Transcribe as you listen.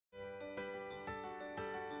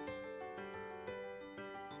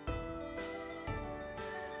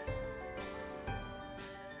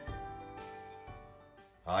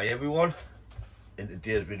Hi everyone, in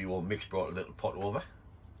today's video Mick's brought a little pot over.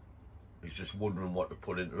 He's just wondering what to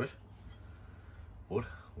put into it, but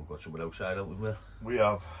we've got something outside, haven't we? We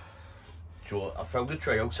have. So I found a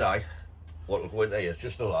tray outside. What will go into here is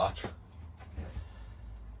just a larch,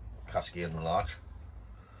 Cascade Larch.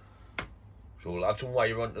 So we'll add some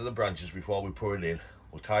wire onto the branches before we put it in.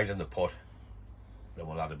 We'll tie it in the pot, then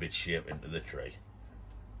we'll add a bit of shape into the tray.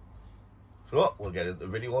 So we'll get into the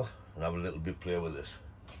video and have a little bit play with this.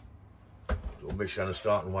 So Mick's going to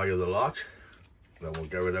start and wire the larch, then we'll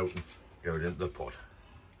get it out and get it into the pot.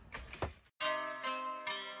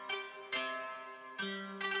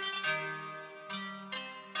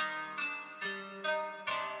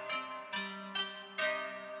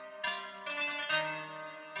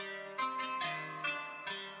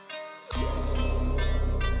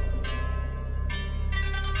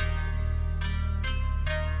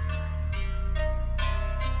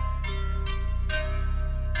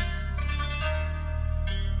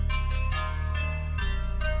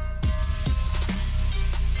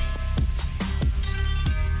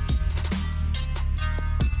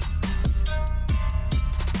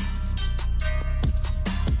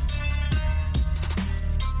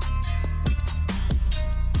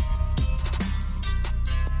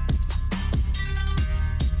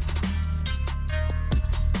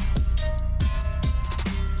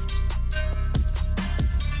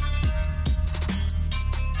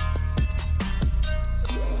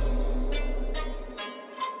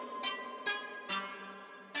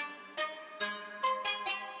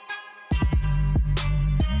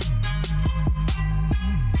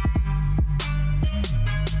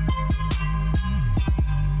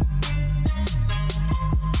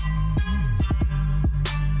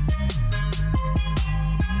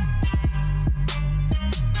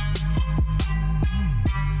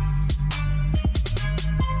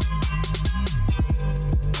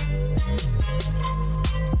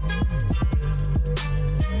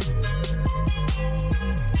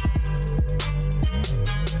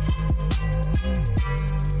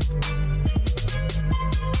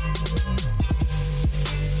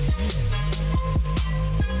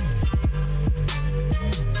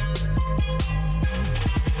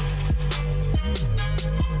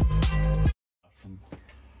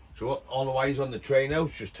 So all the wires on the tray now,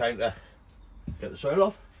 it's just time to get the soil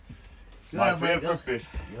off. My favourite bit.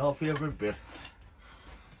 Your favourite bit.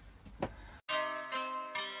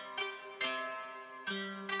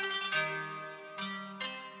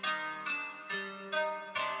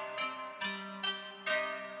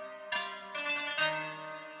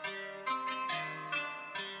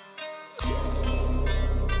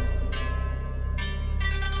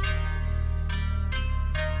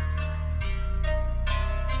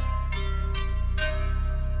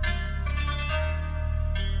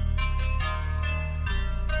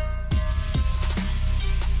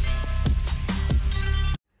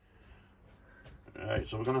 Right,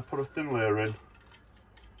 so we're going to put a thin layer in, and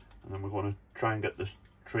then we're going to try and get this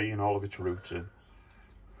tree and all of its roots in.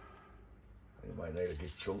 You might need a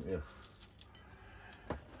big chunk here.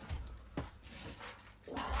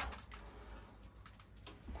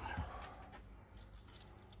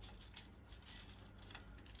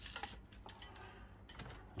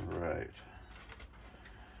 Right.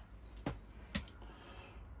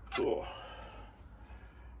 So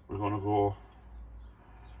we're going to go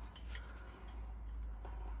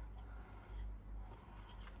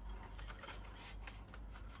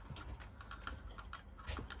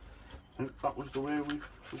I think that was the way we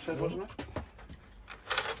said, wasn't it?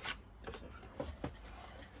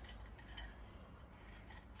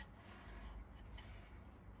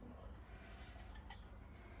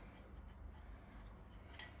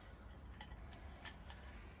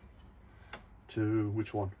 To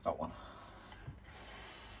which one? That one.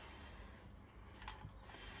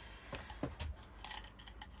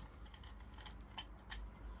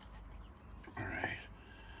 Alright.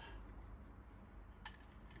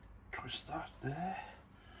 Twist that there.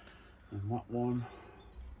 And that one.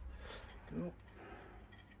 Go.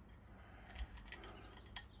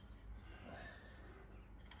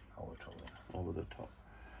 Over the top.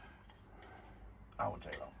 I will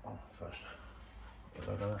take that one first. It's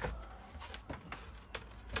going to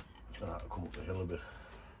have to come up the hill a bit.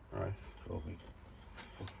 Right. So we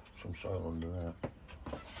put some soil under there.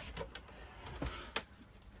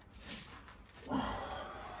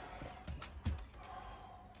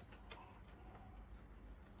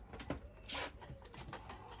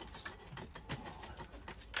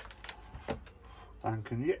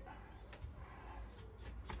 Thanking you.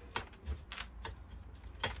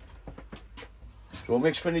 So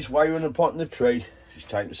Mick's finished wiring and potting the tree. It's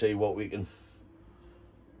time to see what we can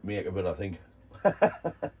make of it, I think.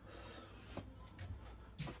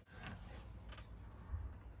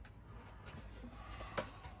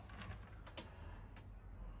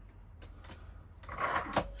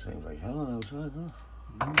 Seems like hell on outside, huh?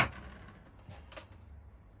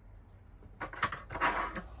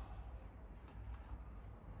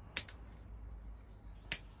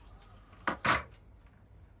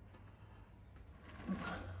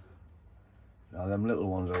 Now them little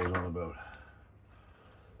ones I was on about.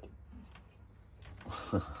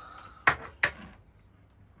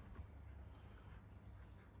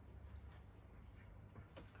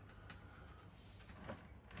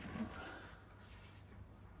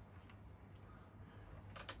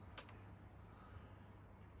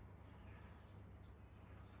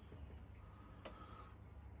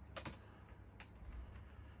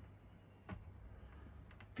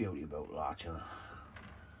 Beauty about larch, huh?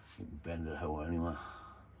 You can bend it how anyway.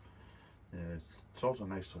 Yeah, it's also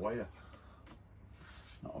nice to wire.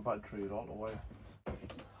 Not a bad tree at all to wire.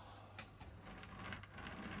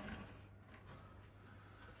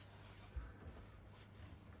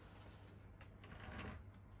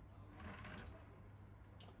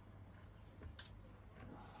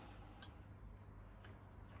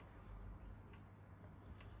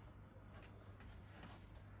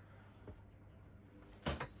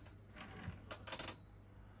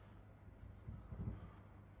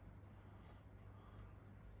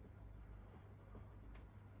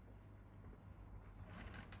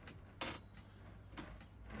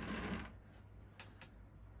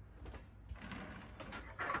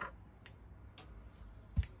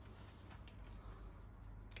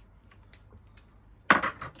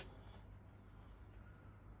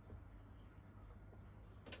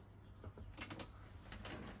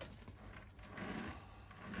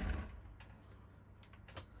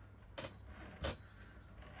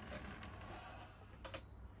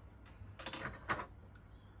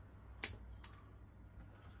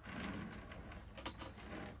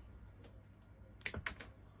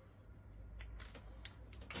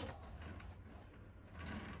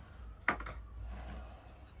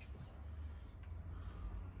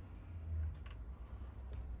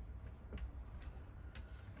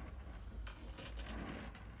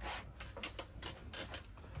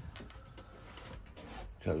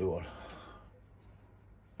 Tell you what,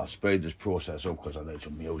 I'll speed this process up because I need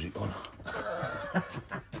some music on.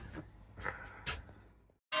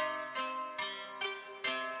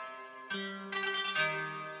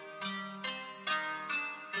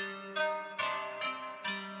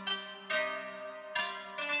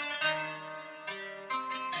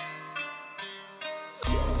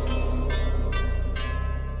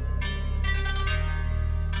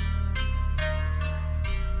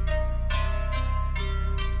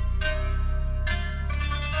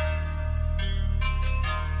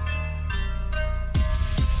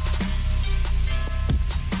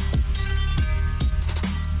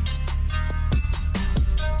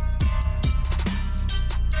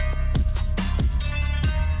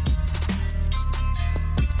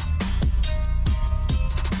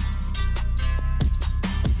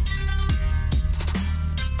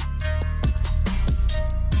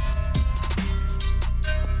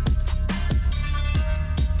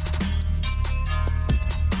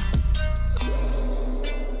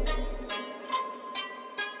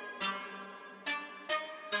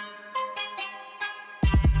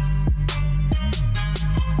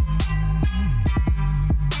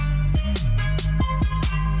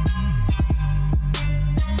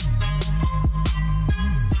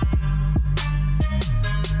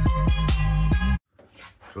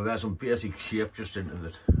 So there's some basic shape just into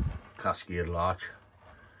the Cascade Larch.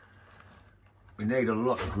 We need a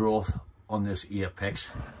lot of growth on this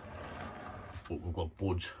apex, but we've got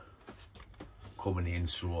buds coming in,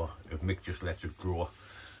 so if Mick just lets it grow,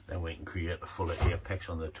 then we can create a fuller apex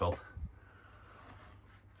on the top.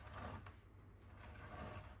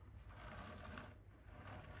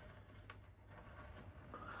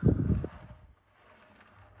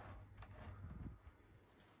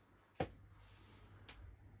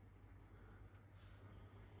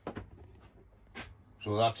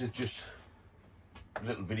 So that's it, just a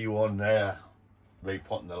little video on there,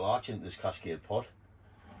 repotting the larch into this Cascade pot.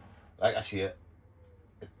 Like I say, it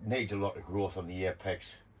needs a lot of growth on the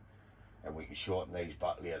apex, and we can shorten these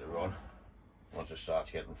back later on, once it starts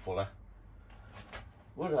getting fuller.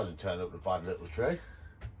 Well, it hasn't turned out a bad little tree.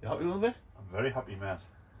 You happy with me? I'm very happy, mate.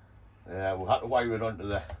 Yeah, we had to wire it onto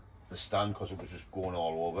the stand because it was just going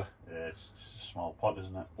all over. Yeah, it's a small pot,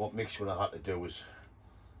 isn't it? What Mick's going to have to do was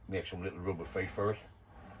make some little rubber feet for it.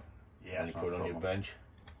 Yeah, and you put it on your bench.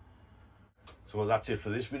 So that's it for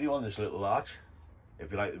this video on this little larch.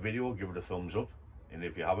 If you like the video, give it a thumbs up, and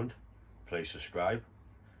if you haven't, please subscribe,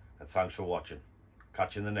 and thanks for watching.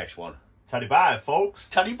 Catch you in the next one. Teddy bye, folks.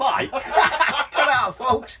 Teddy bye. Ta-da,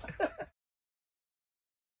 folks.